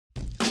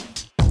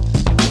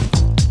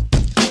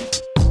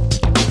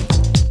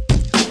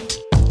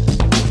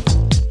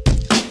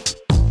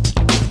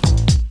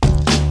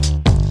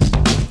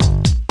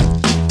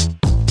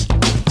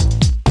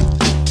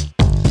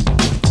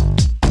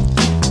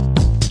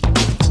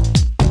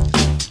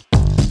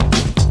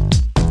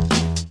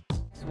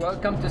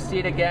welcome to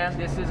Seed again.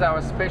 This is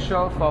our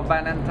special for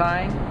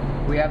Valentine.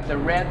 We have the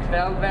red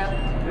velvet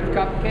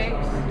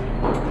cupcakes.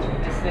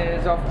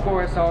 This is of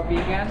course all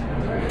vegan.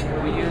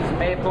 We use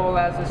maple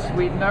as a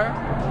sweetener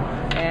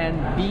and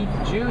beet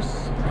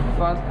juice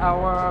for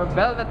our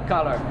velvet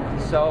color.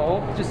 So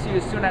hope to see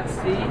you soon at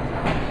Seed.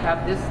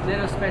 Have this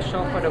little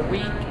special for the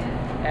week,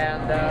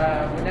 and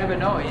we never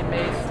know, it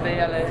may stay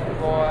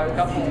for a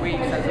couple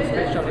weeks as a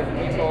special if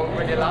people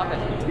really love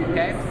it.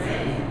 Okay?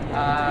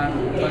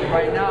 But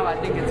right now I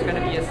think it's going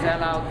to be a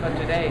sellout for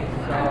today.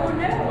 So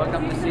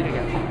welcome to Seed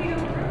again.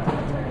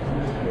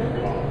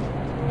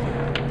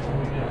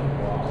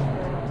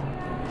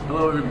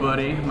 Hello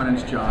everybody, my name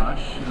is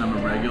Josh and I'm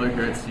a regular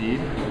here at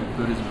Seed.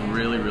 Food is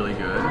really, really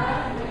good.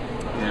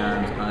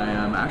 And I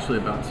am actually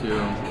about to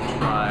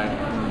try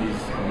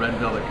these red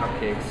velvet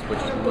cupcakes,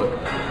 which look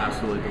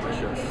absolutely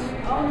delicious.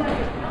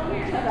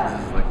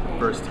 This is like the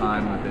first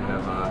time that they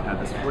have had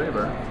this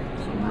flavor,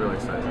 so I'm really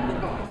excited to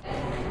try this.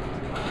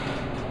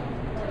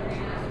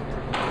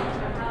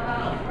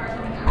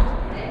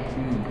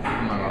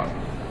 Oh my god.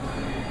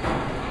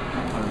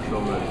 That is so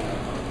good.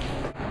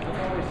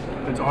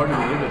 It's hard to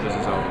believe that this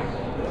is healthy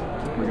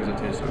because it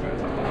tastes so good,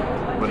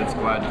 but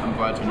I'm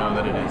glad to know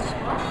that it is.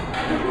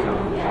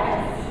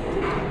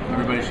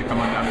 Everybody should come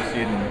on down to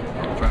Seed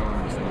and try one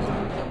of these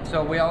things.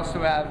 So we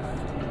also have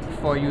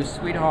for you,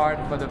 sweetheart,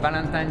 for the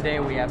Valentine's Day,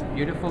 we have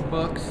beautiful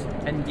books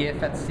and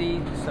gifts at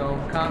Seed. So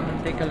come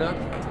and take a look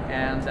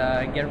and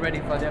get ready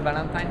for the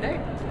Valentine's Day.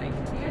 Thank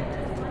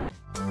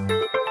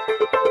you.